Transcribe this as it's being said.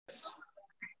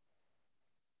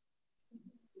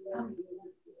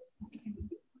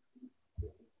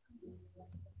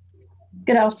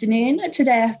Good afternoon.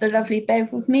 Today I have the lovely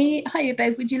Bev with me. Hiya,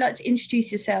 Bev. Would you like to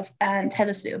introduce yourself and tell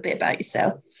us a little bit about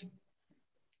yourself?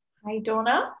 Hi,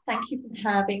 Donna. Thank you for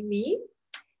having me.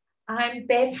 I'm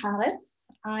Bev Harris.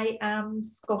 I am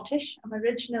Scottish. I'm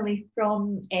originally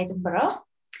from Edinburgh,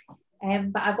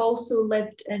 but I've also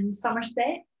lived in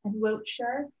Somerset and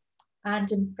Wiltshire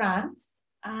and in France.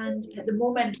 And at the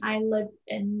moment, I live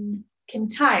in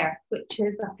Kintyre, which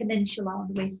is a peninsula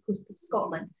on the west coast of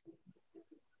Scotland,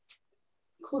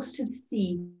 close to the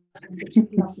sea, which is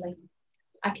lovely.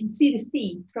 I can see the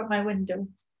sea from my window.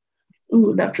 Oh,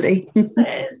 lovely.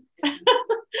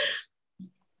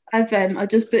 I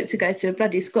just booked to go to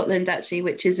bloody Scotland actually,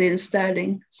 which is in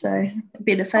Stirling. So it'll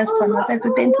be the first time I've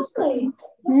ever been to Scotland.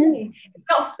 Yeah.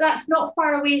 That's not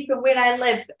far away from where I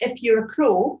live if you're a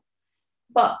crow.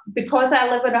 But because I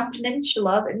live in a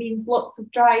peninsula, it means lots of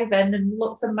driving and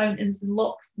lots of mountains and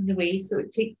lochs in the way. So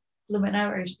it takes blooming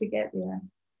hours to get there.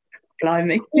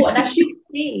 Blimey. Oh, and I should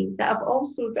say that I've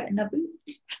also written a book.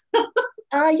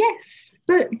 Yes,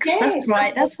 books. Yes. That's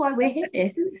right. That's why we're here.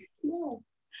 Yeah.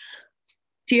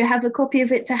 Do you have a copy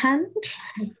of it to hand?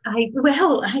 I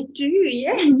do,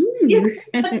 yes.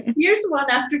 Here's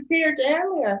one I prepared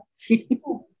earlier.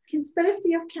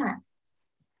 Conspiracy of Cats.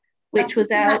 Which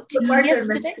was out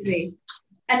yesterday. Mystery.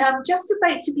 And I'm just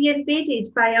about to be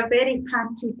invaded by a very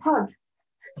panty pug.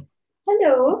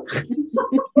 Hello.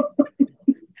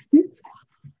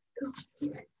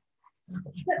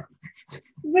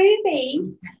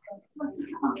 Ruby.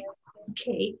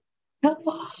 Okay.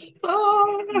 Oh.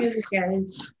 Here we go.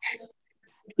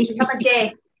 Become a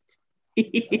guest.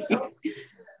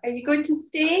 Are you going to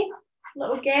stay,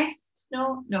 little guest?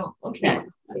 No? Okay.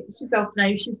 She's off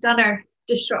now. She's done her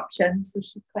disruption, so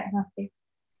she's quite happy.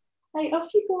 Right,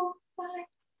 off you go. Bye.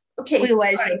 Okay.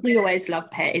 We always love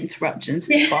pet interruptions.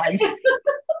 It's fine.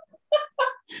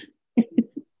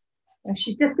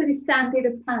 She's just going to stand there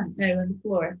and pant now on the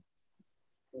floor.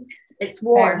 It's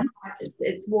warm.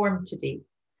 It's warm today,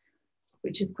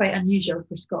 which is quite unusual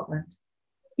for Scotland.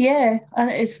 Yeah,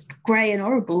 it's grey and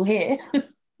horrible here.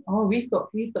 Oh, we've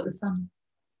got the sun.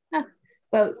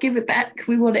 Well, give it back.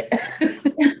 We want it.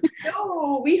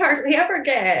 No, we hardly ever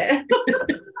get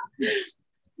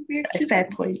it. Fair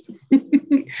point.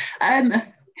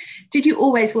 Did you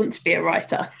always want to be a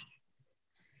writer?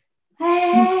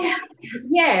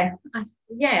 Yeah.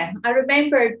 I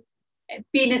remember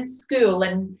being at school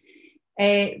and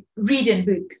reading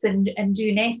books and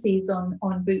doing essays on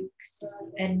books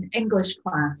in English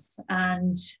class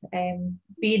and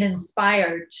being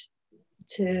inspired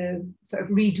to sort of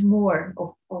read more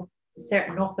of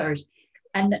certain authors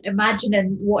and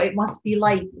imagining what it must be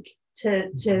like to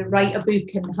write a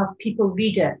book and have people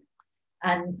read it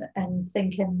and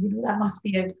thinking, that must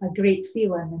be a great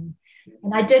feeling.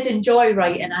 And I did enjoy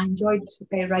writing. I enjoyed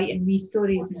writing wee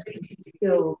stories in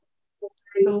school.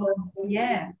 So,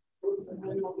 yeah,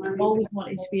 I've always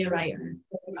wanted to be a writer.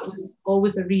 I was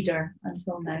always a reader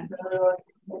until now.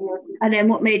 And then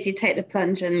what made you take the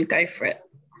plunge and go for it?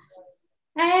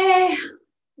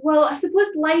 Well, I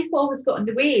suppose life always got in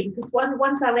the way because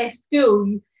once I left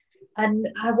school and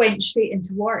I went straight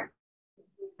into work.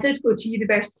 I did go to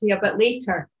university a bit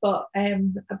later, but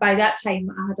by that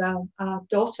time I had a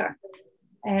daughter.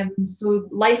 So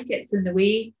life gets in the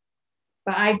way,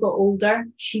 but I got older,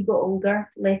 she got older,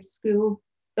 left home,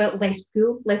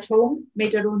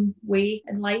 made her own way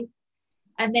in life.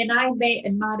 And then I met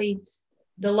and married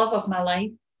the love of my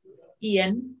life,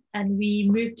 Ian, and we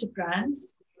moved to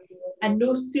France. And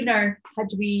no sooner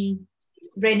had we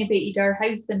renovated our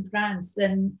house in France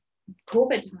than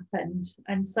COVID happened.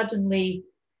 And suddenly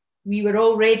we were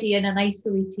already in an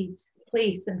isolated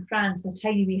place in France, a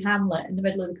tiny wee hamlet in the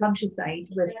middle of the countryside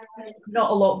with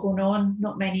not a lot going on,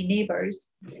 not many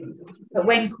neighbours. But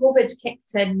when COVID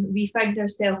kicked in, we found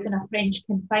ourselves in a French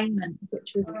confinement,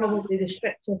 which was probably the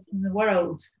strictest in the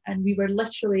world. And we were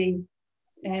literally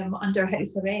under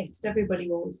house arrest, everybody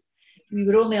was. We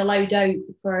were only allowed out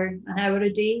for an hour a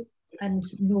day and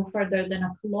no further than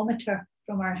a kilometre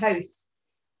from our house.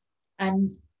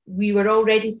 And we were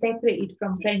already separated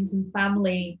from friends and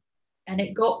family. And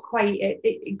it got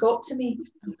it got to me.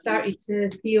 I started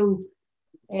to feel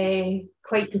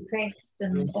quite depressed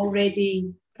and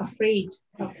already afraid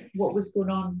of what was going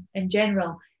on in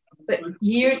general. But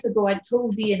years ago, I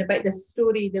told Ian about this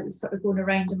story that was sort of going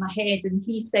around in my head. And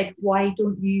he said, why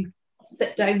don't you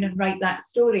sit down and write that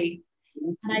story?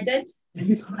 And I did.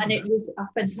 And it was a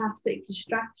fantastic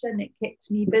distraction. It kept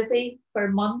me busy for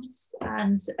months.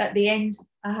 And at the end,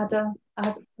 I had a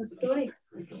story.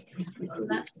 So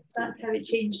that's how it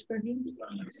changed for me.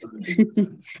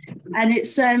 And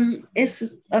it's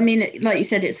I mean, like you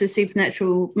said, it's a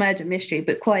supernatural murder mystery,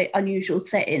 but quite unusual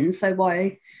settings. So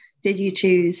why did you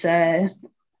choose the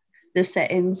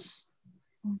settings?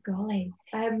 Oh golly.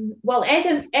 Well,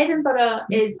 Edinburgh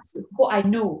is what I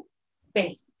know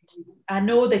best. I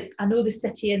know the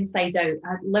city inside out.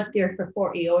 I've lived there for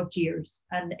 40 odd years,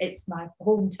 and it's my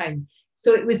hometown.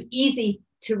 So it was easy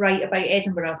to write about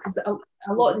Edinburgh, because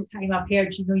a lot of the time I've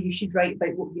heard, you should write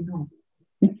about what you know.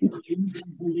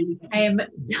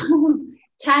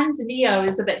 Tanzania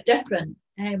is a bit different,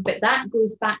 but that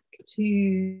goes back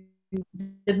to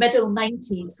the middle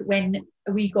 90s when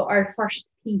we got our first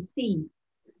PC.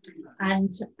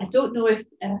 And I don't know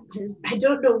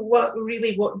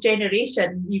what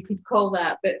generation you could call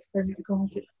that, but for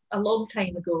God, it's a long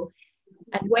time ago.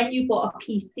 And when you bought a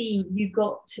PC, you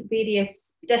got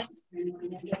various discs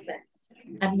with it,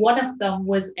 and one of them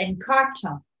was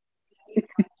Encarta.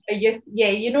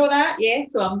 You know that, yeah.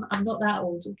 So I'm not that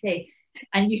old, okay.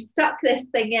 And you stuck this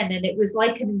thing in, and it was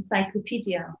like an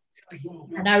encyclopedia.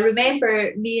 And I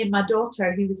remember me and my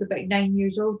daughter, who was about 9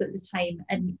 years old at the time,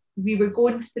 and we were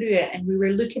going through it, and we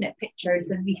were looking at pictures,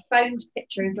 and we found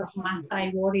pictures of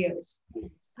Maasai warriors,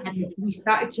 and we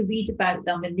started to read about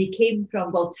them, and they came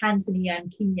from, well, Tanzania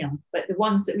and Kenya, but the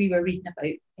ones that we were reading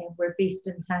about were based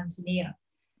in Tanzania.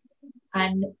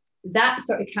 And that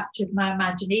sort of captured my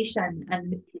imagination,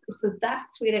 and so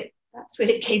that's where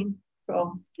it came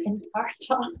from, in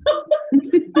Encarta.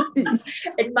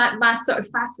 And my sort of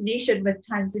fascination with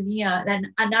Tanzania,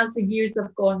 and as the years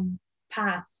have gone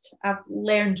past, I've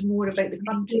learned more about the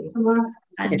country,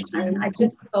 and I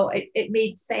just thought it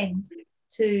made sense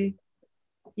to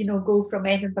go from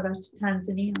Edinburgh to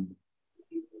Tanzania.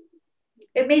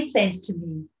 It made sense to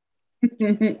me.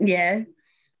 Yeah,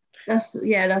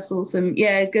 that's awesome.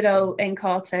 Yeah, good old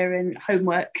Encarta and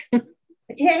homework.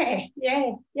 yeah.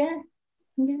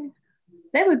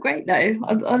 They were great though.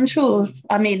 I'm sure.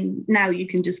 I mean, now you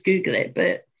can just Google it,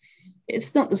 but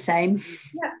it's not the same.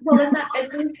 Yeah, well, in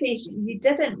those days you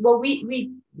didn't. Well,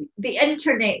 the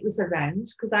internet was around,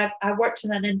 because I worked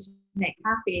in an internet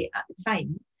cafe at the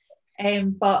time,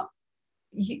 but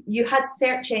you had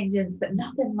search engines, but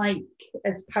nothing like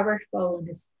as powerful and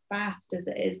as fast as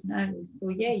it is now. So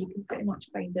yeah, you can pretty much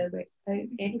find out about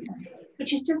anything,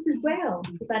 which is just as well,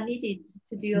 because I needed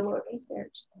to do a lot of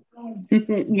research.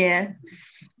 Yeah.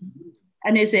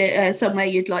 And is it somewhere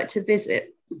you'd like to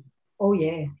visit? Oh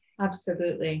yeah,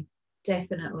 absolutely,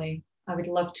 definitely. I would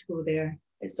love to go there.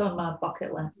 It's on my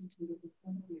bucket list.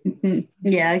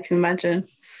 Yeah, I can imagine.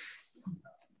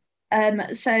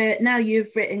 So now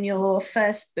you've written your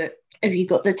first book, have you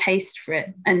got the taste for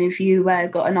it? And have you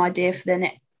got an idea for the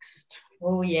next?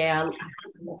 Oh yeah,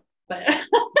 but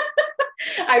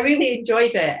I really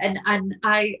enjoyed it, and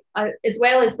I as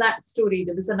well as that story,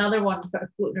 there was another one sort of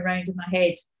floating around in my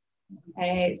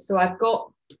head. So I've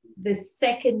got the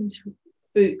second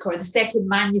book, or the second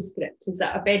manuscript, is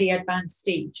at a very advanced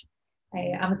stage.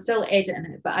 I'm still editing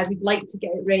it, but I would like to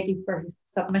get it ready for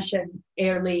submission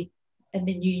early in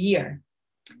the new year.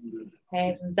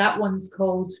 That one's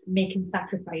called Making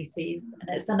Sacrifices, and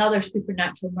it's another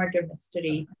supernatural murder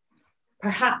mystery,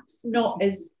 perhaps not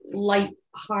as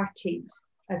light-hearted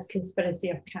as Conspiracy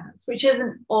of Cats, which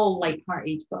isn't all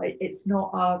light-hearted, but it's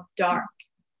not a dark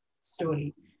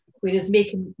story, whereas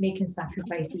Making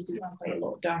Sacrifices is quite a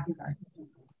lot darker.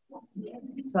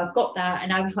 So I've got that,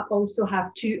 and I also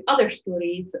have two other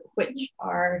stories which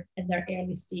are in their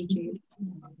early stages,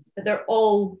 but they're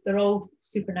all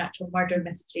supernatural murder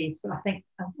mysteries. So I think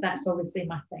that's obviously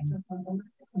my thing.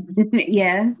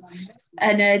 Yeah.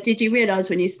 And did you realise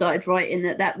when you started writing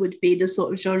that would be the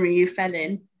sort of genre you fell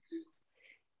in?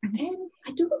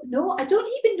 I don't know. I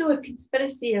don't even know if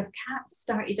Conspiracy of Cats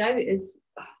started out as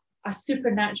a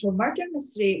supernatural murder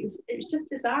mystery. It was just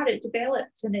bizarre. It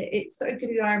developed, and it sort of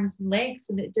grew arms and legs,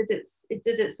 and it did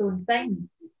its own thing.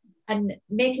 And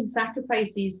Making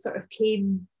Sacrifices sort of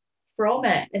came from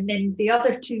it. And then the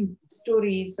other two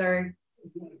stories are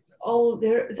all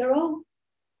they're all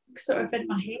sort of in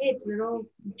my head. They're all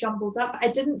jumbled up. I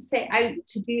didn't set out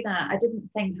to do that. I didn't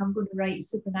think I'm going to write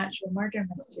supernatural murder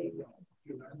mysteries.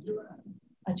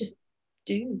 I just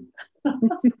do.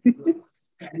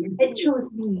 It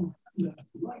chose me.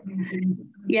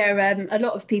 Yeah, a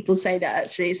lot of people say that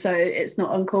actually, so it's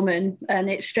not uncommon, and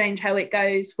it's strange how it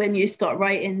goes when you start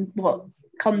writing, what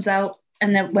comes out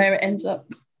and then where it ends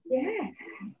up. Yeah.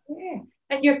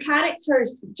 And your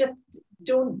characters just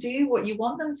don't do what you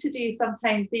want them to do.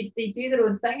 Sometimes they do their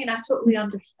own thing, and I totally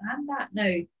understand that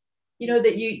now.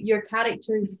 That your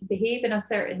characters behave in a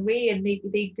certain way, and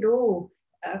they grow.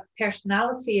 a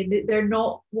personality, and they're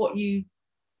not what you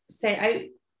set out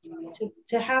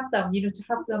to have them, to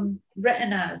have them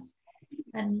written as.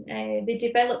 And they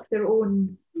develop their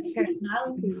own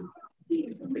personality,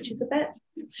 which is a bit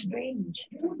strange.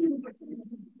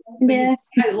 Yeah.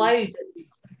 Out loud,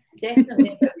 it's definitely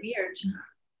a bit weird.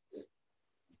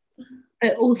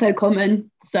 But also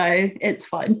common, so it's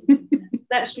fine.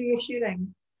 That's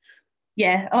reassuring.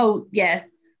 Yeah. Oh, yeah.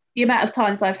 The amount of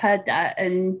times I've heard that,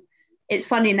 and it's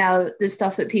funny now, the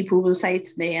stuff that people will say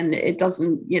to me, and it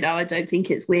doesn't, I don't think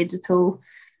it's weird at all,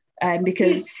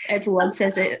 because everyone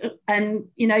says it, and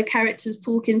characters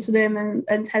talking to them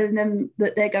and telling them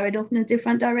that they're going off in a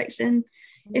different direction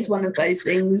is one of those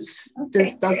things.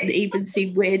 Just doesn't even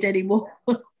seem weird anymore.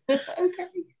 Okay.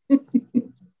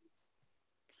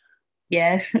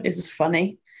 Yes, it's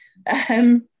funny.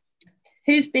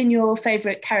 Who's been your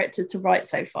favourite character to write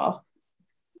so far?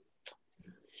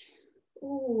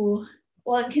 Oh,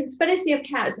 well, in Conspiracy of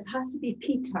Cats, it has to be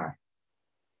Peter.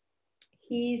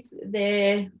 He's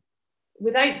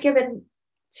without giving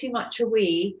too much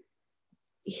away,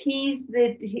 he's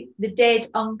the dead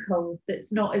uncle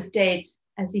that's not as dead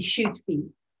as he should be.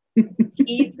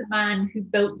 He's the man who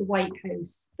built the White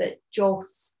House that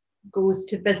Joss goes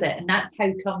to visit, and that's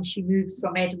how come she moves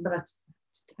from Edinburgh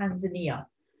to Tanzania.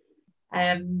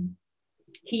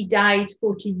 He died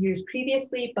 14 years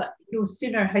previously, but no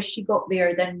sooner has she got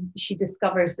there than she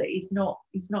discovers that he's not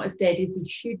as dead as he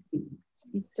should be.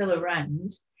 He's still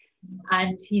around,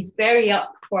 and he's very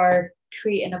up for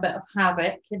creating a bit of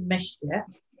havoc and mischief,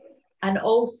 and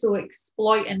also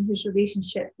exploiting his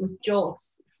relationship with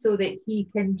Joss so that he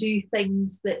can do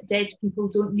things that dead people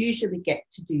don't usually get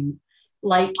to do,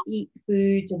 like eat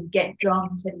food and get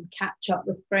drunk and catch up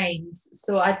with friends.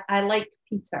 So I like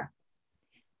Peter.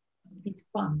 He's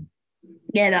fun.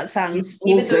 Yeah, that sounds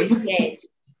Even awesome. though he's dead,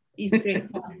 he's great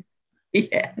fun.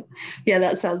 Yeah,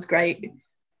 that sounds great.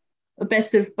 The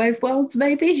best of both worlds,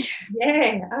 maybe.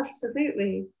 Yeah,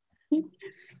 absolutely.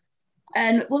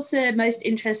 And what's the most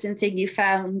interesting thing you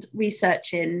found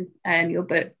researching your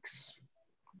books?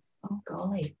 Oh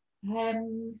golly.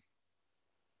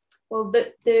 Well,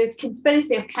 the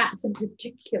Conspiracy of Cats in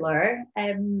particular,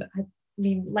 I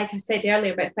mean, like I said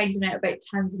earlier about finding out about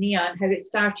Tanzania and how it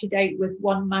started out with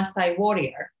one Maasai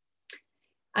warrior.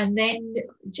 And then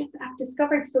I've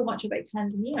discovered so much about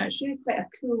Tanzania. It's really quite a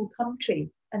cool country,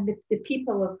 and the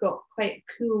people have got quite a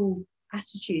cool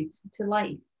attitude to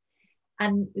life.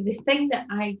 And the thing that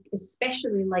I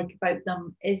especially like about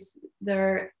them is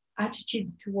their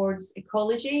attitudes towards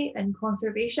ecology and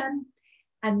conservation,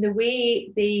 and the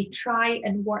way they try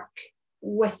and work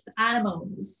with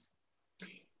animals.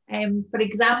 For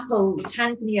example,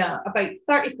 Tanzania, about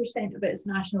 30% of it is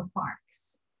national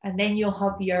parks, and then you'll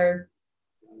have your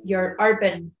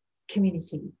urban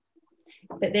communities.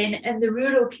 But then in the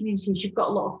rural communities, you've got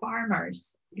a lot of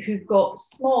farmers who've got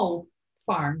small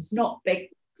farms, not big,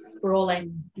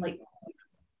 sprawling, like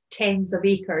tens of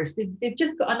acres. They've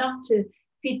just got enough to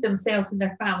feed themselves and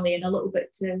their family and a little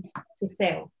bit to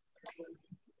sell.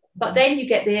 But then you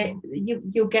get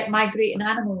you'll get migrating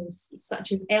animals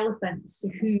such as elephants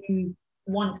who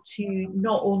want to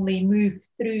not only move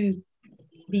through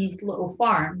these little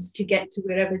farms to get to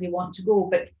wherever they want to go,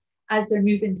 but as they're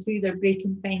moving through, they're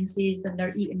breaking fences and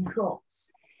they're eating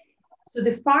crops. So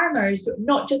the farmers,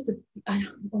 not just, I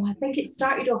think it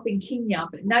started off in Kenya,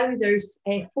 but now there's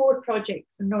 4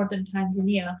 projects in northern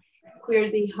Tanzania where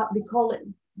they call it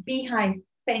beehive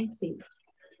fences.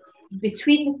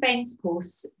 Between the fence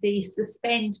posts, they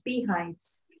suspend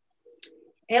beehives.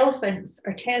 Elephants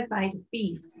are terrified of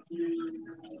bees.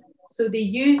 So they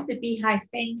use the beehive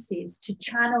fences to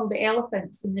channel the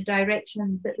elephants in the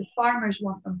direction that the farmers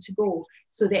want them to go.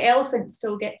 So the elephants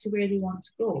still get to where they want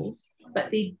to go, but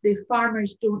the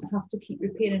farmers don't have to keep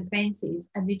repairing fences,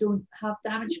 and they don't have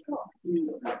damaged crops.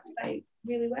 So it works out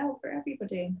really well for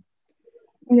everybody.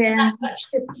 Yeah. That's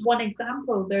just one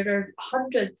example. There are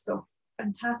hundreds of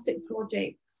fantastic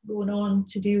projects going on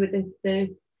to do with the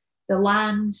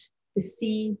land, the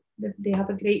sea. They have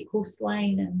a great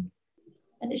coastline,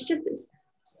 and it's just, it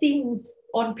seems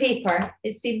on paper,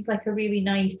 it seems like a really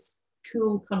nice,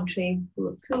 cool country full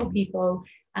of cool people,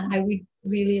 and I would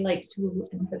really like to go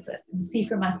and visit and see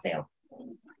for myself.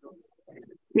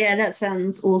 Yeah, that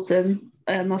sounds awesome.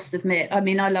 I must admit. I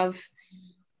mean, I love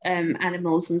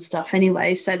animals and stuff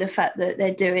anyway, so the fact that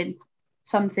they're doing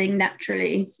something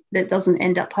naturally that doesn't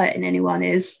end up hurting anyone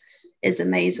is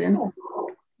amazing.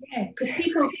 Yeah, because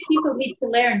people need to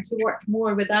learn to work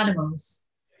more with animals,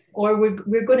 or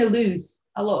we're going to lose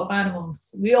a lot of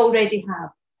animals. We already have,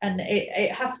 and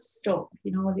it has to stop.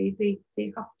 They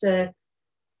have to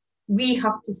we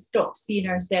have to stop seeing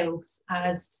ourselves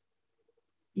as,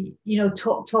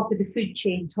 top of the food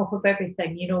chain, top of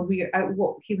everything. We're out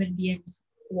what human beings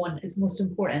want is most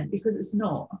important, because it's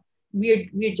not.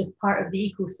 We're just part of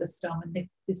the ecosystem, and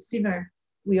the sooner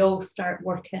we all start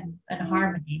working in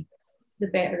harmony, the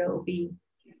better it'll be.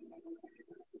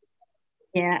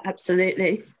 Yeah,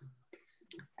 absolutely.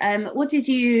 What did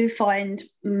you find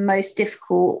most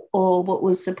difficult, or what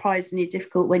was surprisingly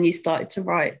difficult when you started to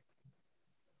write?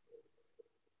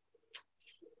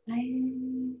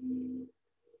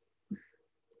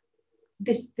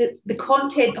 The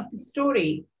content of the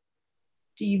story,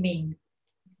 do you mean?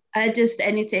 Just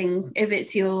anything, if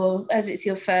it's your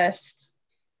first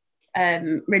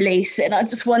release, and I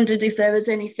just wondered if there was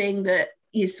anything that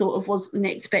you sort of wasn't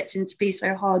expecting to be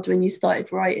so hard when you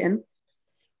started writing.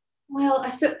 Well, I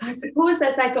suppose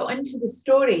as I got into the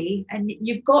story, and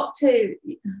you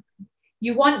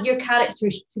want your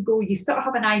characters to go, you sort of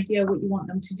have an idea what you want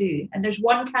them to do. And there's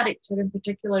one character in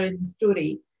particular in the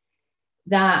story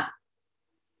that,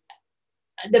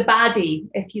 the baddie,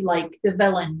 if you like, the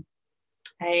villain.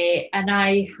 And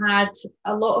I had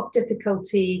a lot of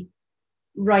difficulty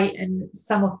writing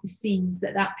some of the scenes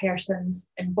that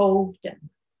person's involved in.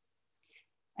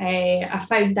 I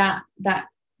found that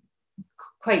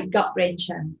quite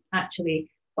gut-wrenching, actually,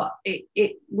 but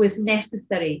it was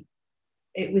necessary.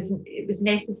 It was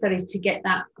necessary to get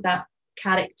that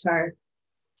character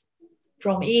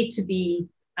from A to B,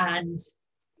 and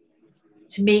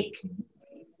to make,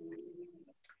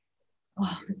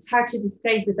 it's hard to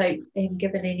describe without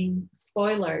giving any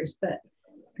spoilers, but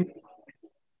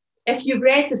if you've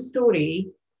read the story,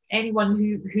 anyone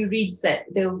who reads it,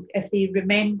 if they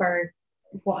remember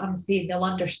what I'm saying, they'll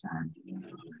understand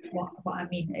what I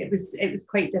mean. It was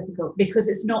quite difficult because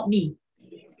it's not me.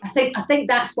 I think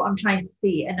that's what I'm trying to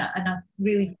say in a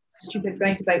really stupid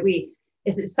roundabout way,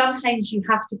 is that sometimes you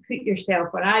have to put yourself,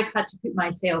 or I've had to put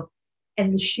myself in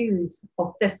the shoes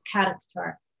of this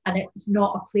character, and it was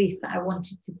not a place that I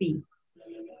wanted to be.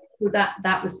 So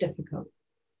that was difficult.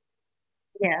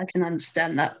 Yeah, I can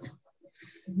understand that.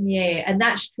 Yeah, and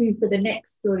that's true for the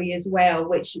next story as well,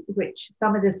 which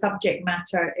some of the subject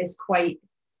matter is quite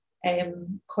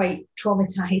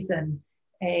traumatizing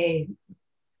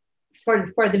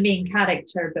for the main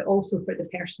character, but also for the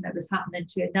person it was happening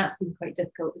to, and that's been quite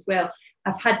difficult as well.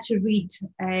 I've had to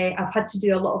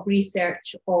do a lot of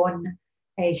research on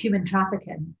human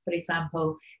trafficking, for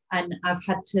example, and I've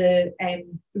had to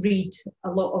read a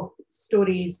lot of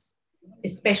stories,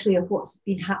 especially of what's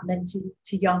been happening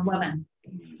to young women,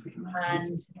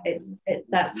 and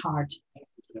that's hard.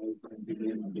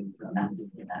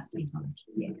 That's been hard.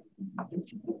 Yeah.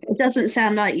 It doesn't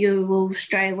sound like you will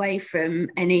stray away from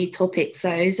any topic.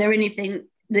 So, is there anything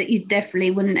that you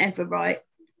definitely wouldn't ever write?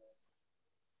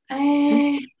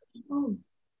 I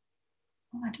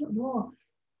don't know.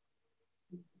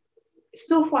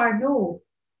 So far, no.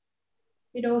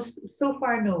 So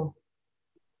far, no.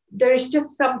 There's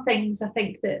just some things I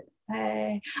think that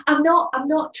I'm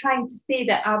not trying to say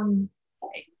that I'm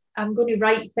going to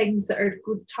write things that are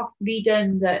good, tough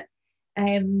reading, that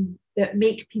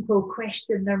make people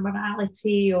question their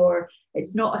morality, or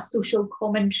it's not a social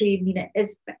commentary. I mean, it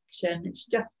is fiction. It's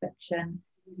just fiction.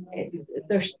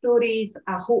 They're stories.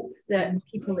 I hope that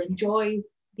people enjoy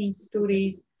these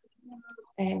stories,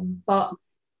 but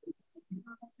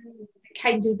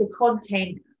kind of the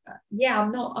content. Yeah,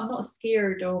 I'm not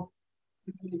scared of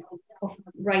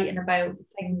writing about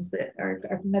things that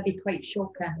are maybe quite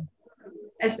shocking.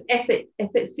 If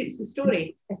it suits the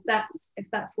story, if that's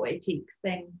what it takes,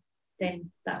 then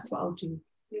that's what I'll do.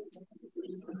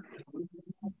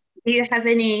 Do you have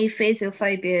any fears or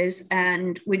phobias,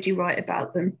 and would you write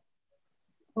about them?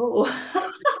 Oh,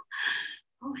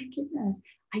 oh my goodness!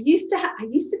 I used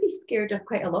to be scared of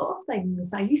quite a lot of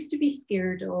things. I used to be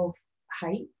scared of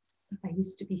heights. I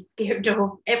used to be scared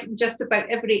of just about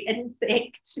every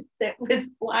insect that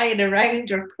was flying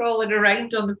around or crawling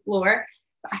around on the floor.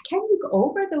 But I kind of got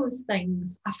over those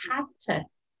things. I've had to.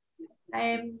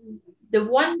 The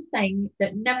one thing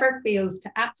that never fails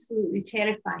to absolutely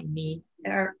terrify me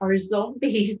are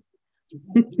zombies.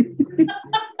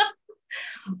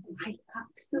 I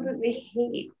absolutely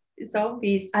hate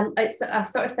zombies. And it's a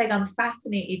sort of thing I'm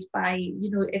fascinated by,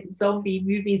 in zombie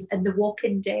movies and The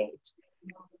Walking Dead.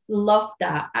 Loved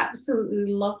that.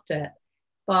 Absolutely loved it.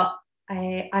 But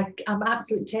I'm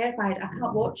absolutely terrified. I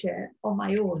can't watch it on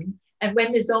my own. And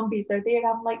when the zombies are there,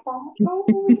 I'm like, oh no.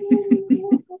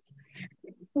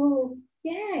 So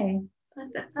yeah,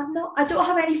 I don't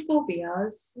have any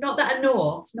phobias. Not that I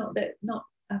know of.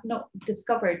 I've not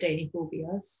discovered any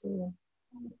phobias. So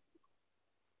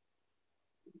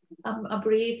I'm a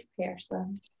brave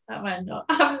person. I'm not.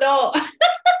 I'm not.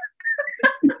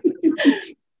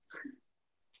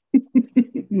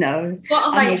 No. But I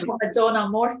might have a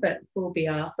donomorphic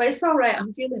phobia, but it's all right.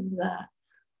 I'm dealing with that.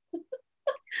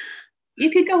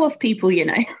 You could go off people, you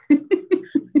know.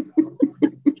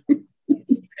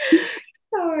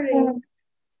 Sorry.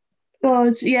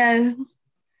 God, yeah.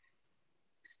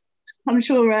 I'm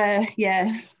sure,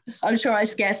 I'm sure I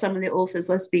scare some of the authors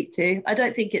I speak to. I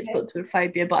don't think it's got to a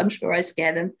phobia, but I'm sure I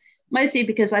scare them. Mostly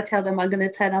because I tell them I'm going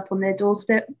to turn up on their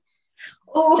doorstep.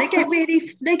 Oh. They get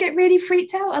really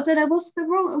freaked out. I don't know what's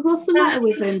the matter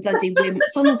with them bloody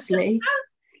wimps, honestly.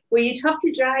 Well, you'd have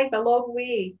to drive a long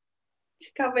way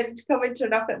to come and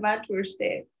turn up at my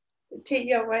doorstep. It'd take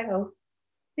you a while.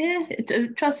 Yeah,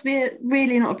 trust me,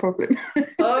 really not a problem.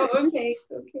 Oh, okay.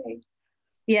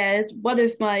 Yeah, one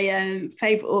of my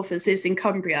favourite authors is in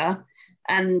Cumbria,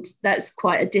 and that's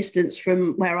quite a distance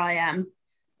from where I am.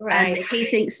 Right. And he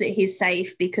thinks that he's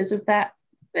safe because of that.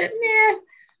 But yeah,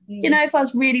 you know, if I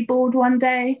was really bored one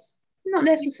day, not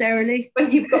necessarily. Well,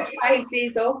 you've got 5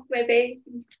 days off, maybe.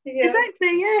 Yeah.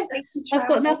 Exactly, yeah. I've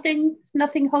got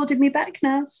nothing holding me back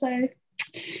now, so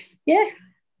yeah.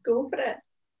 Go for it.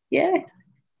 Yeah.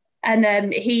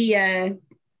 And he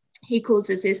calls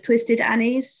us his Twisted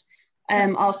Annies,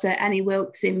 after Annie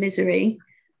Wilkes in Misery.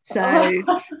 So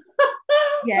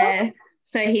yeah.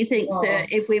 So he thinks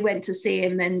that if we went to see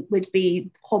him, then we'd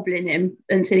be hobbling him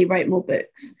until he wrote more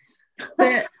books.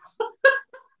 But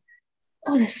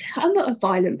honestly, I'm not a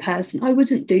violent person. I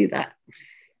wouldn't do that.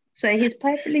 So he's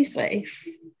perfectly safe.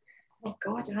 Oh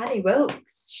God, Annie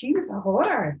Wilkes, she was a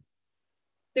horror.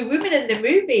 The woman in the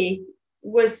movie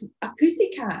was a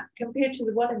pussycat compared to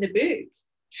the one in the book.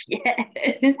 Yeah.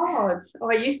 God. Oh,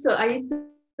 I used to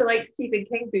like Stephen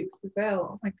King books as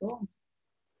well. Oh my God.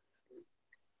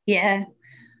 Yeah.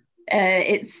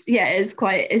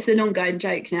 It's an ongoing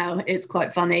joke now. It's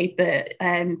quite funny, but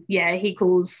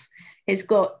he's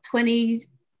got 20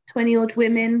 odd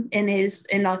women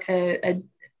in like a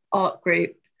art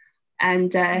group,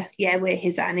 and we're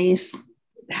his Annies.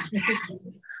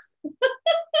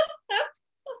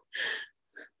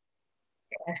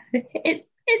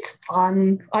 It's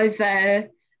fun. I've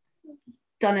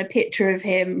done a picture of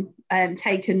him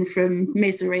taken from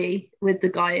Misery with the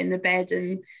guy in the bed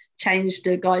and changed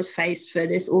the guy's face for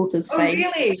this author's face.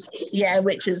 Really? Yeah,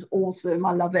 which is awesome.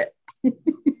 I love it.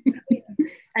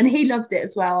 And he loved it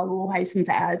as well, I will hasten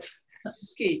to add.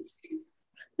 Good.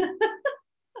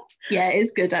 Yeah,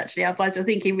 it's good actually. Otherwise, I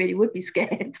think he really would be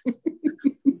scared.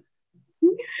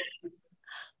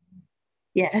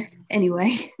 Yeah,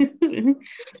 anyway.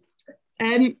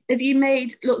 Have you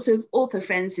made lots of author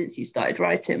friends since you started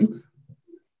writing?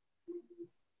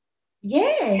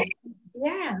 Yeah.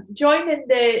 Joining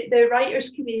the writers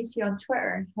community on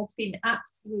Twitter has been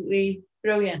absolutely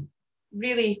brilliant,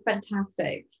 really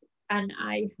fantastic. And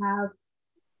I have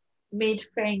made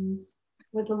friends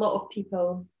with a lot of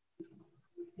people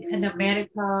in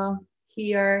America,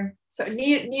 here, sort of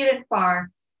near and far,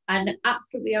 and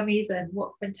absolutely amazing.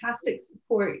 What fantastic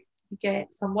support you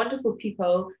get, some wonderful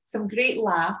people, some great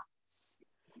laughs,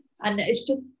 and it's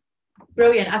just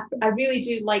brilliant. I really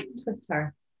do like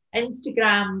Twitter.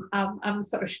 Instagram, I'm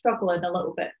sort of struggling a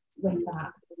little bit with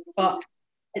that, but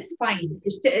it's fine.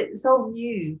 It's all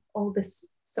new, all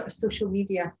this sort of social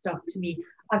media stuff to me.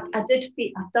 I've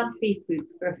done Facebook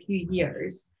for a few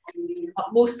years, but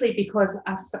mostly because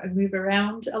I've sort of moved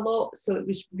around a lot. So it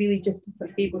was really just to sort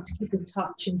of be able to keep in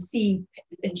touch and see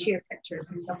and share pictures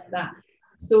and stuff like that.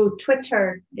 So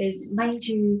Twitter is, mind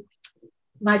you,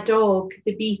 my dog,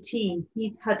 the BT,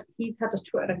 he's had a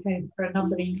Twitter account for a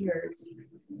number of years.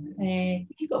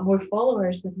 He's got more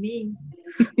followers than me,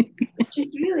 which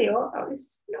is really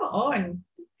it's not on.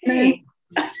 Hey.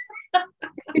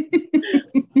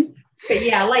 But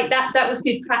yeah, like that was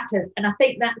good practice, and I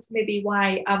think that's maybe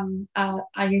why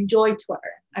I enjoy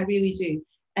Twitter. I really do,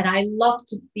 and I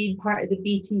loved being part of the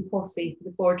BT posse for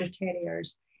the Border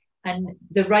Terriers. And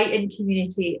the writing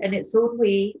community in its own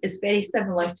way is very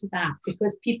similar to that,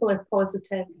 because people are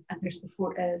positive and they're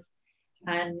supportive,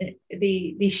 and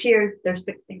they share their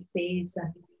successes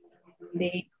and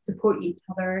they support each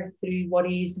other through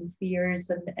worries and fears,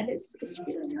 and it's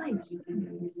really nice.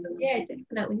 So yeah,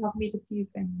 definitely have made a few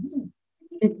friends.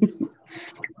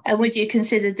 And would you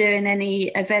consider doing any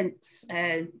events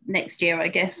next year, I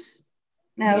guess?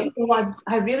 No. Well,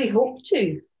 I really hope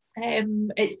to.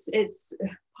 It's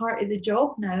part of the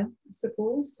job now, I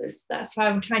suppose. That's how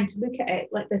I'm trying to look at it.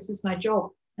 Like, this is my job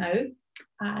now,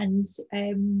 and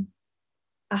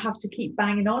I have to keep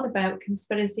banging on about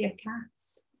Conspiracy of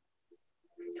Cats,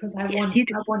 because I want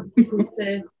people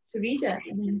read it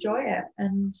and enjoy it.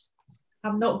 And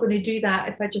I'm not going to do that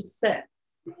if I just sit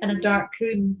in a dark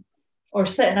room or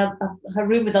sit in a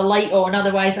room with a light on.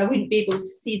 Otherwise, I wouldn't be able to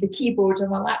see the keyboard on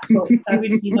my laptop. I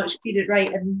wouldn't be much good at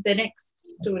writing the next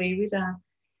story, would I?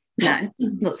 No,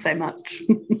 not so much.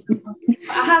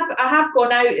 I have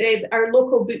gone out. Our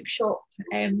local bookshop,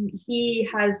 he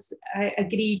has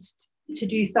agreed to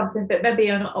do something, but maybe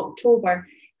in October,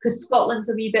 because Scotland's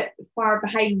a wee bit far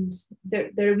behind.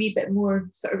 They're a wee bit more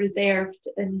sort of reserved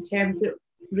in terms of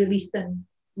releasing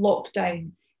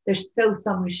lockdown. There's still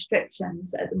some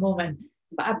restrictions at the moment.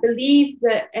 But I believe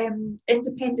that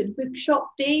Independent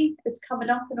Bookshop Day is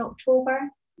coming up in October.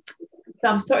 So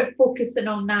I'm sort of focusing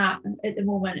on that at the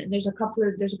moment. And there's a couple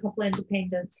of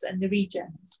independents in the region.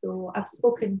 So I've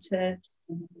spoken to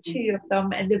 2 of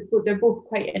them, and they're both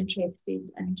quite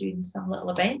interested in doing some little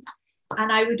events.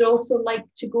 And I would also like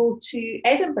to go to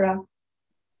Edinburgh.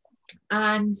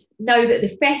 And now that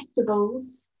the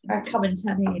festivals are coming to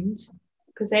an end,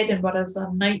 because Edinburgh is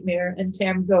a nightmare in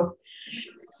terms of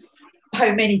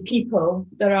how many people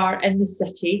there are in the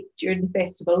city during the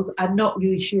festivals. I'm not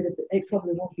really sure that it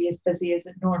probably won't be as busy as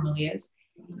it normally is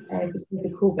because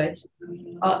of COVID.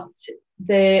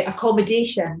 The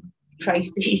accommodation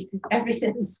prices,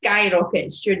 everything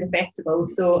skyrockets during the festival,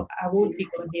 so I won't be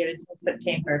going there until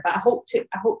September. But I hope to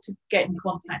get in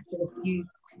contact with a few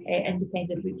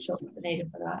independent bookshops in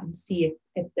Edinburgh and see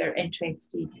if they're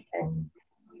interested in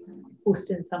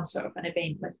hosting some sort of an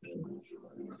event with me.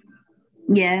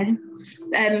 Yeah.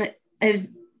 Are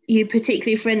you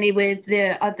particularly friendly with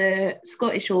the other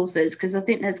Scottish authors? Because I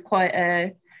think there's quite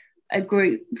a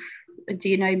group. Do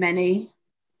you know many?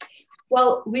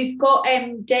 Well, we've got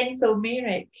Denzel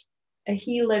Merrick.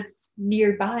 He lives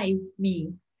nearby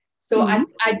me. So I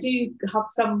do have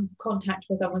some contact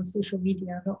with him on social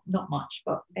media, not much,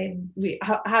 but I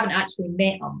haven't actually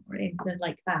met him or anything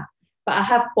like that. But I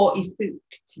have bought his book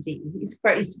today. It's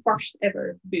his first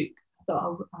ever book. I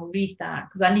thought I'll read that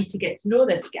because I need to get to know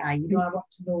this guy. You know, I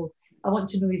want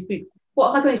to know his books. What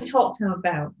am I going to talk to him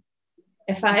about?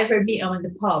 If I ever meet him in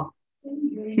the pub,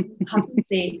 I have to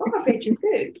say, "Oh, I've read your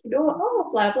book." You know, "Oh,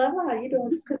 blah blah blah." You know,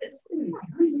 because it's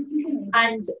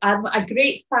and I'm a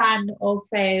great fan of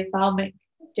Val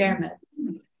McDermott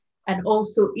and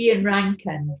also Ian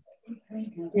Rankin.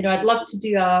 You know, I'd love to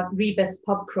do a Rebus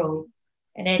pub crawl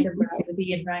in Edinburgh with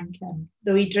Ian Rankin,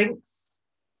 though he drinks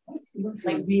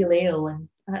like real ale, and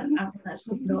that's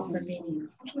just not for me.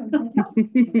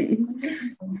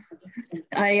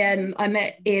 I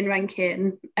met Ian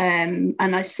Rankin and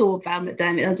I saw Val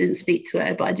McDermott. I didn't speak to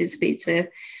her, but I did speak to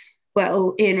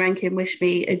Ian Rankin wished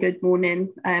me a good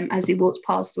morning as he walked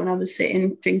past when I was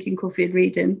sitting drinking coffee and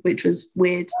reading, which was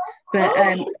weird. But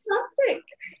fantastic.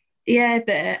 Yeah,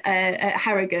 but at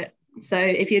Harrogate. So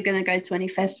if you're going to go to any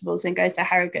festivals, then go to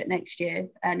Harrogate next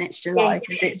July,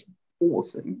 because it's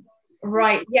awesome.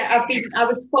 Right. Yeah, I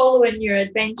was following your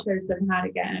adventures in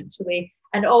Harrogate actually,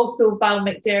 and also Val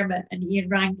McDermott and Ian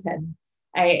Rankin.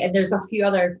 And there's a few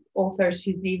other authors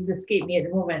whose names escape me at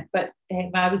the moment, but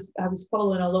I was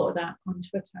following a lot of that on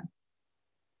Twitter.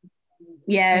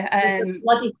 Yeah,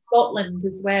 Bloody Scotland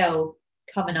as well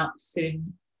coming up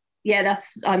soon. Yeah,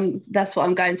 that's what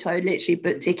I'm going to. I literally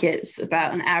booked tickets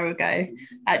about an hour ago.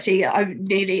 Actually, I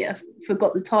nearly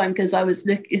forgot the time because I was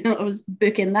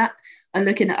booking that and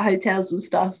looking at hotels and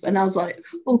stuff, and I was like,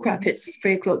 "Oh crap, it's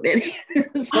 3:00 nearly."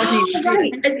 So I need to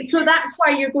right. And so that's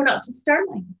why you're going up to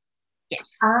Stirling.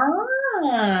 Yes.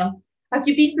 Ah, have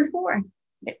you been before?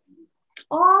 No.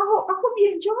 Oh, I hope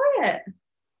you enjoy it.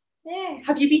 Yeah.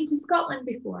 Have you been to Scotland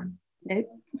before? No.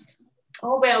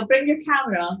 Oh well, bring your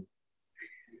camera.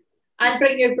 And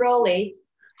bring your brolly.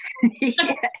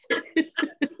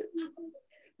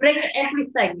 Bring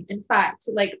everything, in fact,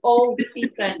 like all the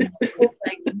season, the whole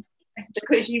thing,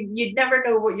 because you never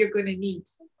know what you're going to need.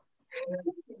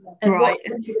 And right.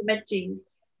 What the midges?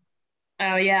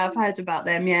 Oh yeah, I've heard about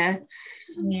them. Yeah.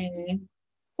 Yeah.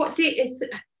 What date is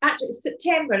actually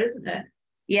September, isn't it?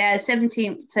 Yeah,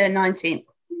 17th to 19th.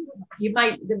 You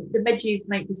might the midges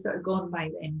might be sort of gone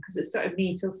by then because it's sort of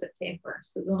May till September,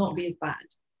 so they'll not be as bad.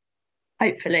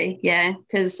 Hopefully, yeah,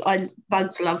 because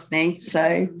bugs love me,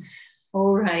 so.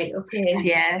 All right, okay.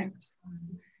 Yeah.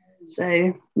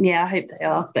 So yeah, I hope they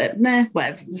are, but no,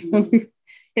 whatever.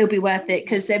 It'll be worth it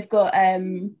because they've got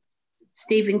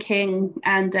Stephen King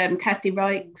and Kathy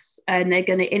Reichs, and they're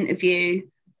going to interview.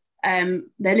 They'll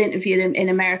interview them in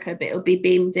America, but it'll be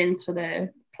beamed into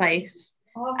the place,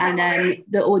 and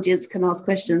the audience can ask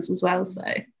questions as well. So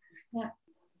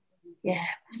yeah.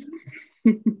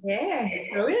 Yeah,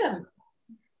 brilliant.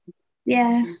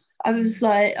 Yeah, I was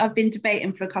like, I've been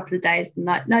debating for a couple of days and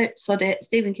like, no, sod it.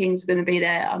 Stephen King's going to be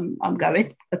there. I'm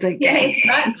going. I don't Yeah, care.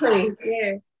 exactly.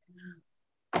 Yeah.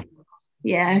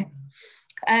 Yeah.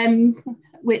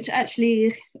 Which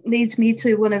actually leads me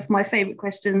to one of my favourite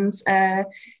questions.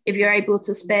 If you're able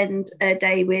to spend a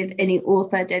day with any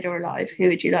author, dead or alive, who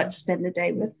would you like to spend the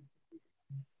day with?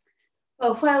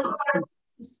 Oh, well,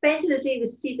 spending a day with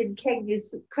Stephen King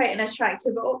is quite an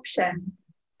attractive option.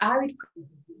 I would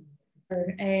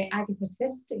prefer Agatha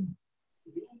Christie,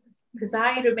 because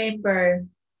I remember,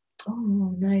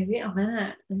 oh no, wait a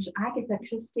minute, there's Agatha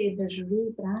Christie and there's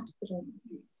Ray Bradbury.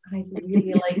 I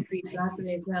really like Ray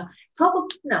Bradbury as well.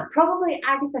 Probably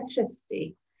Agatha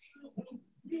Christie.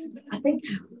 I don't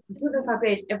know if I've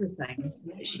read everything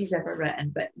that she's ever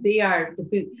written, but they are the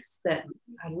books that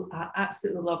I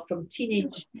absolutely love from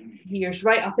teenage years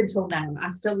right up until now. I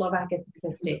still love Agatha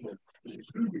Christie.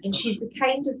 And she's the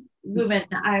kind of woman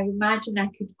that I imagine I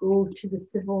could go to the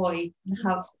Savoy and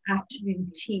have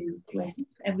afternoon tea with,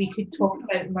 and we could talk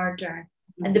about murder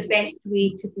and the best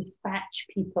way to dispatch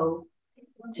people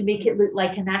to make it look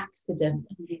like an accident.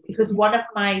 Because one of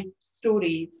my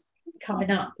stories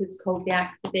coming up is called The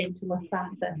Accidental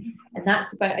Assassin, and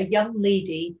that's about a young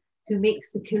lady who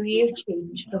makes a career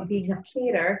change from being a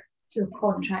carer to a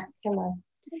contract killer,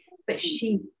 but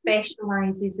she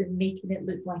specialises in making it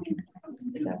look like an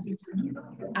accident.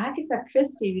 Agatha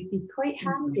Christie would be quite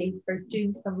handy for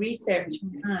doing some research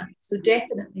on that, so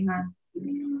definitely her.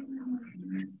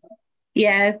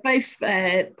 Yeah, both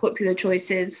popular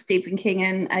choices, Stephen King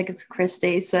and Agatha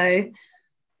Christie. So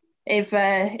if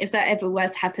that ever were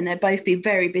to happen, they'd both be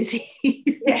very busy.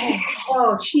 Yeah.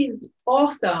 Oh, she's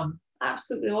awesome.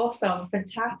 Absolutely awesome.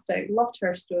 Fantastic. Loved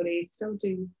her story. Still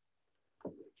do.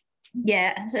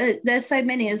 Yeah, there's so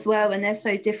many as well, and they're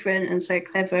so different and so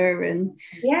clever, and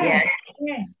yeah.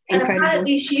 And incredible.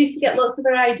 Apparently she used to get lots of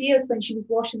her ideas when she was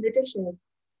washing the dishes.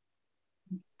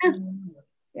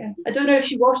 Yeah. I don't know if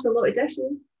she washed a lot of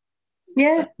dishes.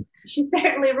 Yeah. She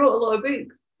certainly wrote a lot of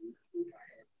books.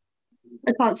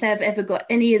 I can't say I've ever got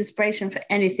any inspiration for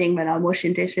anything when I'm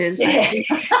washing dishes. Yeah.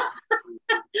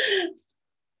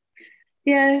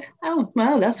 Yeah. Oh,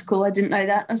 well, that's cool. I didn't know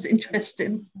that. That's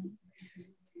interesting.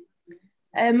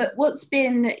 What's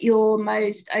been your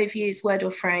most overused word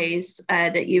or phrase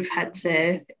that you've had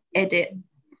to edit?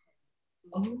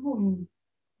 Oh,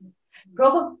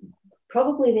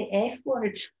 probably the F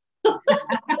word.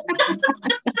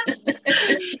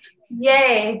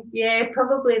 yeah,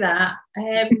 probably that.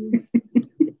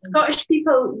 Scottish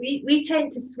people, we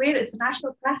tend to swear. It's a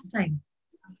national pastime.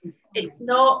 It's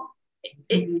not.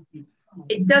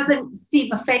 It doesn't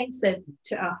seem offensive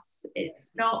to us.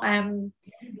 It's not.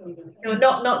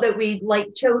 Not that we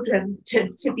like children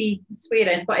to be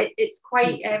swearing, but it's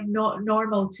quite not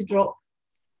normal to drop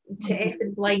to F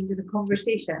and blind in a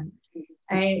conversation.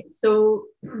 So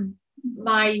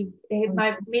my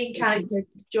main character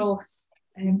Joss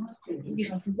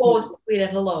was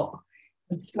swearing a lot,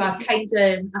 so I've kind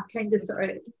of sort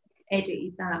of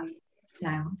edited that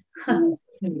down. And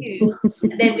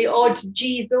then the odd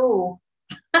G's-o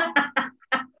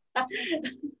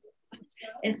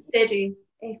instead of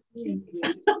F-me.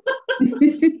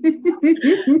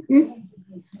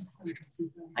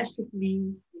 That's just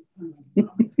me.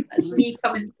 That's me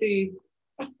coming through.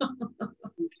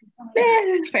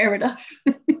 Fair enough.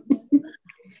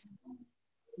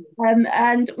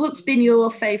 And what's been your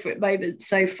favourite moment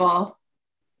so far?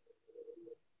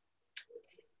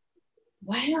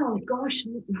 Wow, gosh,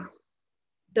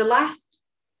 the last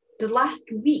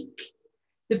week,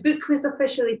 the book was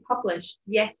officially published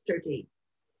yesterday,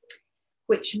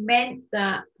 which meant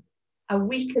that a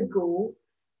week ago,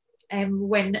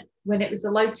 when it was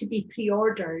allowed to be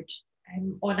pre-ordered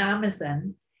on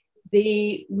Amazon,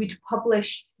 they would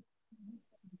publish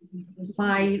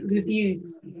my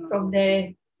reviews from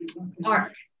the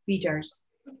ARC readers,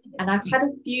 and I've had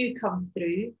a few come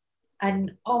through,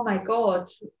 and oh my god,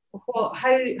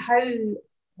 how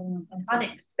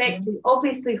unexpected.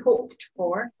 Obviously hoped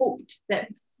that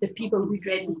the people who'd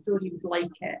read the story would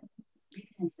like it,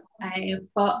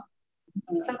 but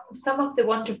some of the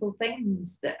wonderful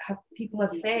things that people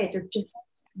have said have just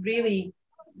really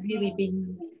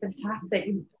been fantastic.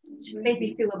 It just made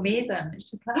me feel amazing.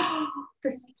 It's just like, oh,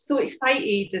 this so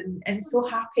excited and so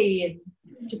happy and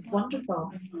just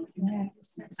wonderful. Yeah.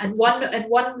 And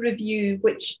one review,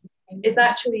 which is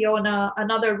actually on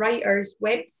another writer's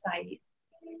website.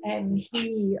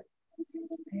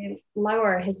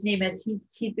 Lauer, his name is.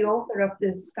 He's the author of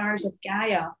The Scars of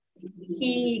Gaia.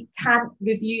 He can't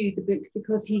review the book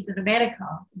because he's in America,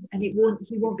 and he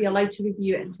won't be allowed to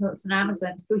review it until it's on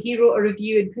Amazon. So he wrote a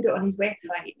review and put it on his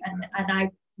website, and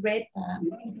I've read that,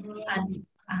 and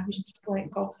I was just like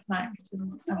gobsmacked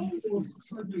and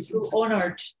so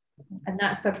honoured, and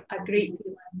that's a great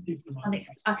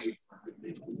feeling.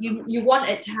 You want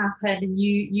it to happen, and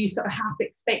you sort of half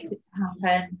expect it to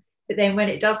happen, but then when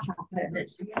it does happen,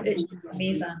 it's just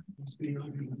amazing.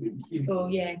 So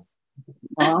yeah.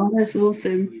 Oh, that's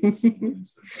awesome.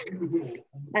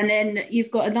 And then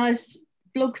you've got a nice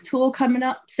blog tour coming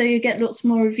up, so you get lots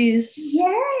more reviews.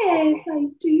 Yes, I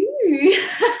do.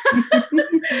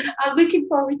 I'm looking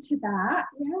forward to that.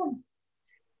 Yeah.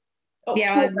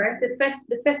 October,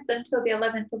 the 5th until the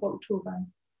 11th of October.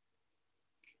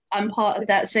 I'm part of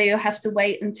that, so you'll have to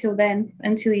wait until then,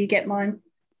 until you get mine.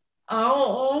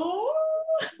 Oh.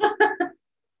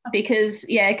 Because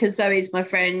Zoe's my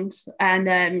friend,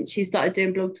 and she started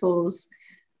doing blog tours,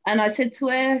 and I said to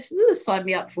her, sign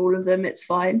me up for all of them, it's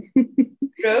fine.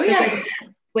 Brilliant.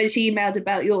 When she emailed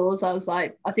about yours, I was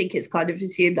like, I think it's kind of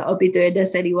assumed that I'll be doing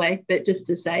this anyway, but just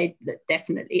to say that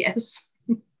definitely yes.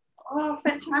 Oh,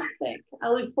 fantastic. I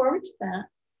look forward to that.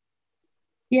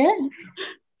 Yeah.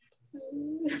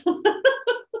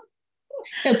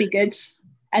 It'll be good.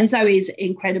 And Zoe's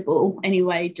incredible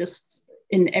anyway, just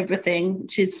in everything.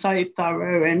 She's so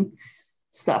thorough and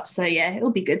stuff. So yeah,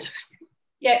 it'll be good.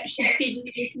 Yeah, she's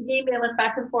been emailing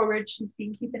back and forward. She's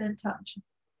been keeping in touch.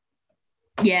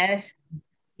 Yeah,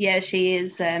 she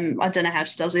is. I don't know how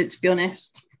she does it, to be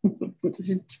honest.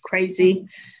 Crazy,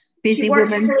 busy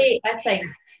woman. Late, I think.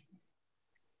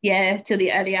 Yeah, till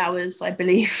the early hours, I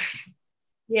believe.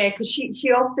 Yeah, because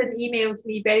she often emails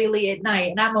me very late at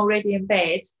night, and I'm already in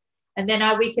bed. And then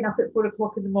I waking up at 4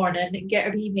 o'clock in the morning and get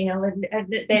her email, and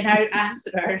then I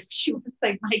answer her. She was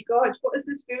like, "My God, what is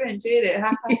this woman doing at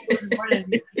 4:30 in the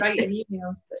morning writing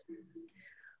emails?" But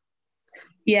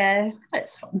yeah,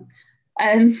 that's fun.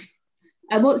 And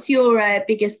what's your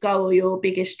biggest goal or your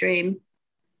biggest dream?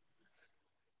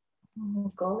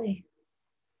 Oh golly,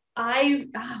 I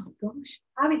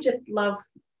would just love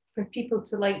for people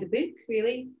to like the book,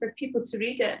 really, for people to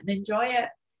read it and enjoy it.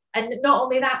 And not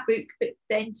only that book, but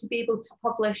then to be able to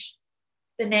publish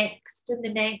the next and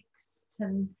the next,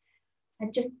 and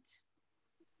just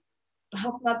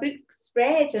have my books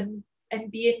read and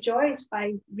be enjoyed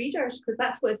by readers, because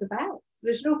that's what it's about.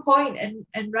 There's no point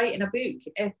in writing a book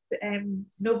if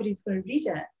nobody's going to read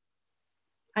it.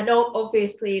 I know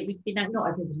obviously it would be not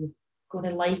everybody's going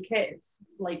to like it. It's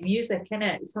like music, isn't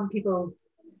it? Some people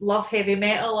love heavy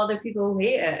metal, other people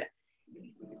hate it.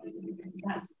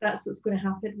 That's what's going to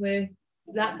happen with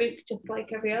that book, just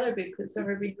like every other book that's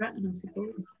ever been written, I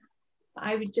suppose. But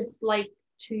I would just like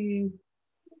to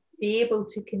be able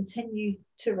to continue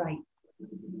to write.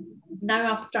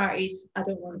 Now I've started, I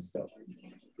don't want to stop.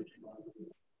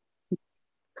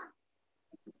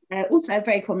 Also a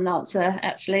very common answer,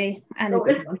 actually, and a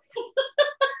good one.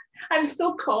 I'm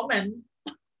so common.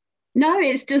 No,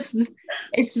 it's just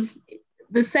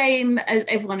the same as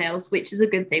everyone else, which is a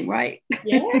good thing, right?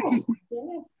 Yeah,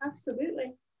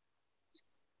 absolutely.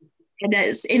 And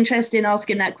it's interesting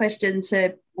asking that question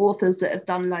to authors that have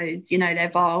done loads. You know,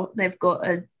 they've got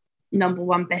a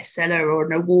 #1 bestseller or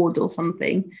an award or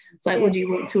something. It's like, what do you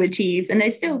want to achieve? And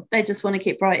they just want to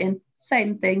keep writing.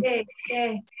 Same thing.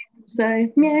 Yeah. So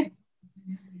yeah.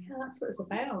 That's what it's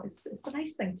about. It's a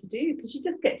nice thing to do, because you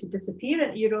just get to disappear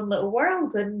into your own little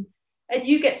world, and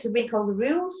you get to make all the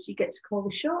rules, you get to call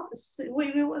the shots.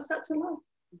 What's that to love?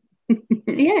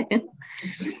 Yeah.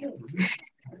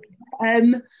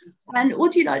 And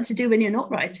what do you like to do when you're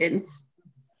not writing?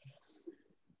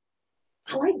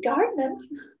 I like gardening.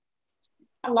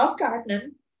 I love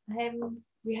gardening.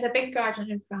 We had a big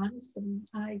garden in France, and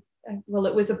it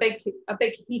was a big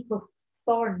heap of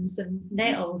thorns and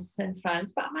nettles in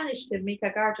France, but I managed to make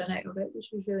a garden out of it, which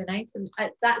was really nice. And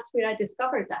that's where I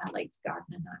discovered that I liked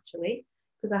gardening, actually,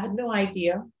 because I had no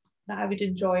idea that I would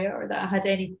enjoy it or that I had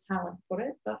any talent for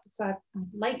it. So I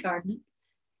like gardening.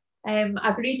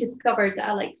 I've rediscovered that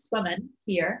I like swimming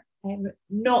here,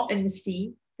 not in the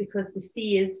sea, because the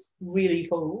sea is really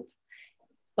cold,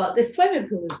 but the swimming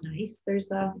pool is nice. There's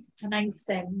a nice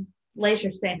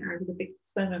leisure centre with a big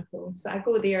swimming pool, so I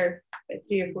go there about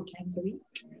 3 or 4 times a week.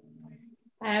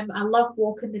 I love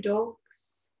walking the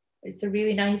dogs. It's a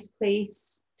really nice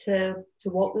place to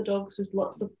walk the dogs. There's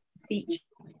lots of beach,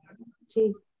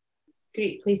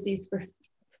 great places for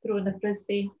throwing the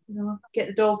frisbee, get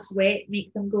the dogs wet,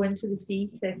 make them go into the sea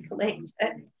to collect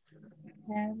it.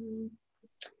 And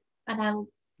I'll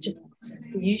just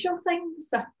the usual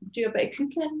things. I do a bit of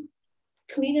cooking,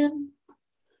 cleaning,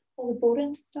 all the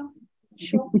boring stuff.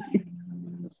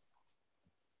 Shopping.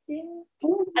 Yeah.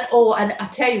 And I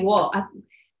tell you what,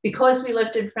 because we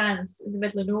lived in France in the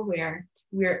middle of nowhere,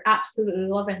 we're absolutely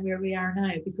loving where we are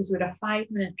now because we're a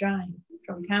 5-minute drive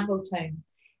from Campbelltown,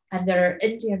 and there are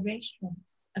Indian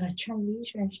restaurants and a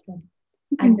Chinese restaurant,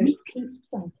 and there's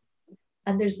pizzas,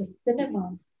 and there's a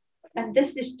cinema, and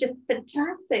this is just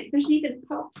fantastic. There's even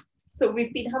pubs, so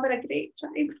we've been having a great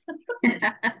time.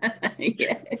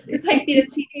 Yeah. It's like being a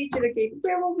teenager again.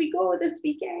 Where will we go this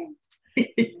weekend?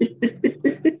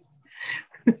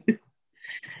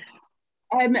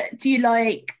 Do you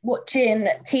like watching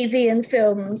TV and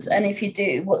films? And if you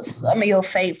do, what's some of your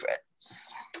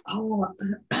favourites? Oh,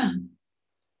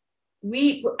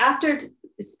 we, after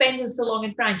spending so long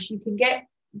in France, you can get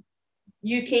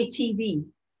UK TV,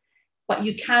 but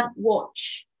you can't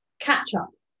watch catch up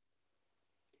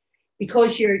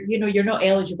because you're not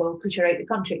eligible because you're out of the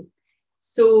country.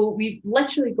 So we've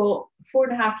literally got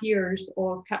 4.5 years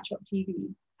of catch up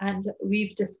TV, and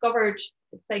we've discovered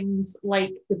things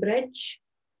like The Bridge,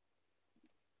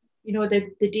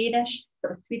 the Danish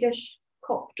or Swedish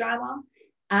cop drama,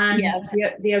 and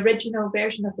the original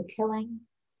version of The Killing.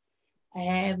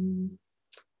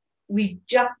 We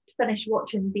just finished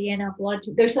watching Vienna Blood.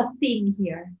 There's a theme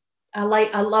here.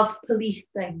 I love police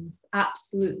things,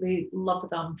 absolutely love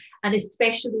them, and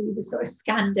especially the sort of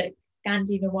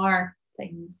Scandi noir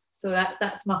things. So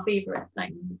that's my favorite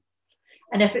thing.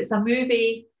 And if it's a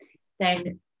movie,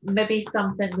 then maybe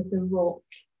something with The Rock,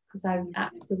 because I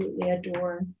absolutely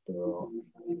adore The Rock.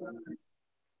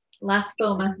 Last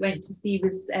film I went to see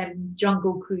was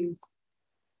Jungle Cruise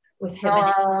with him.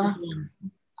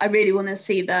 I really want to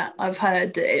see that. I've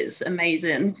heard it's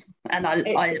amazing, and I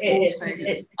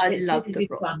love The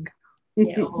Rock.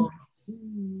 Yeah.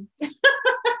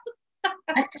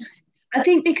 I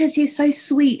think because he's so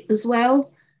sweet as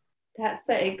well. That's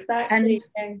it, exactly.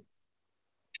 And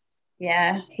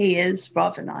yeah, he is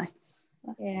rather nice.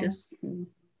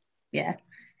 Yeah.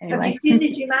 Anyway. Have you seen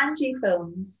the Jumanji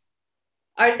films?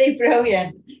 Are they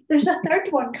brilliant? There's a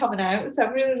third one coming out, so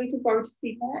I'm really looking forward to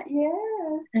seeing that.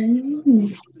 Yes.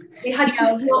 They had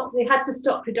to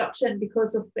stop production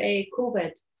because of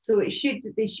COVID, so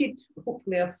they should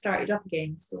hopefully have started up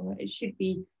again. So it should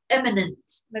be imminent,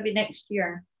 maybe next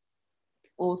year.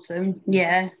 Awesome.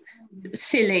 Yeah.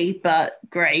 Silly but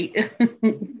great.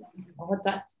 Oh,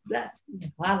 that's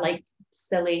I like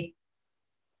silly.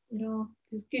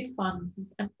 It's good fun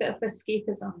and a bit of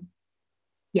escapism.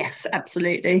 Yes,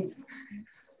 absolutely.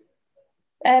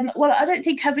 Well, I don't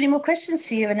think I have any more questions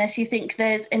for you unless you think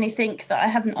there's anything that I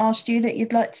haven't asked you that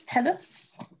you'd like to tell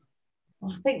us.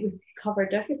 Well, I think we've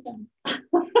covered everything.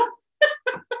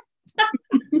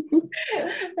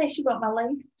 Unless you want my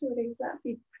life story, that'd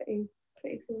be pretty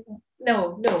cool.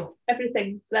 No,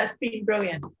 that's been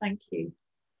brilliant. Thank you.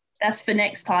 That's for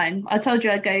next time. I told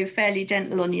you I'd go fairly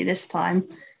gentle on you this time.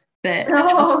 But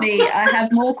trust me, I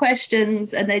have more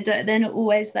questions, and they're not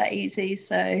always that easy.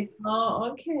 So,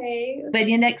 okay. When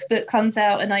your next book comes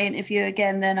out and I interview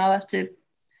again, then I'll have to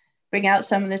bring out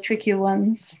some of the trickier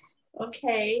ones.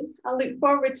 Okay, I'll look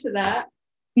forward to that.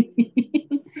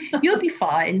 You'll be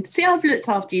fine. See, I've looked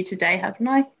after you today, haven't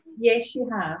I? Yes, you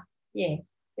have.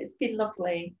 Yes, it's been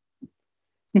lovely.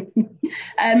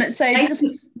 So nice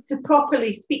just to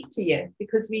properly speak to you,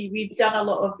 because we've done a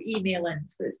lot of emailing,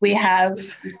 so we have.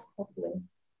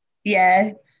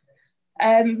 Yeah.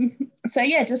 So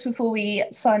yeah, just before we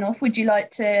sign off, would you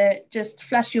like to just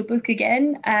flash your book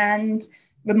again and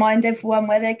remind everyone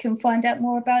where they can find out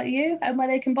more about you and where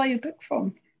they can buy your book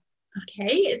from?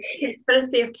 Okay, it's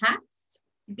Conspiracy of Cats.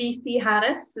 BC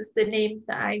Harris is the name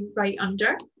that I write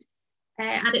under,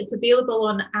 and it's available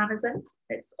on Amazon.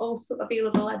 It's also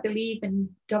available, I believe, in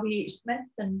W.H. Smith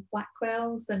and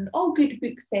Blackwell's and all good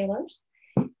booksellers.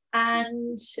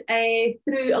 And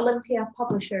through Olympia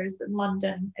Publishers in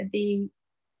London, they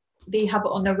have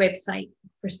it on their website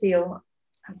for sale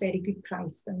at a very good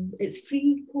price. And it's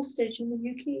free postage in the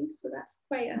UK, so that's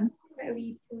quite a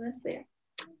wee bonus there.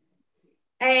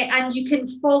 And you can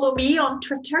follow me on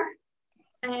Twitter.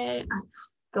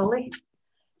 Golly.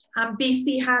 I'm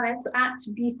BC Harris at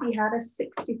BC Harris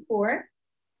 64.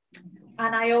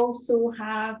 And I also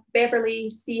have Beverly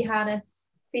C. Harris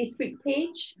Facebook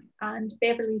page and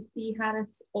Beverly C.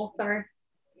 Harris author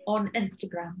on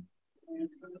Instagram.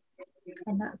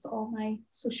 And that's all my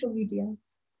social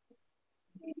medias.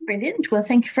 Brilliant. Well,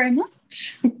 thank you very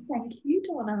much. Thank you,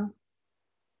 Donna.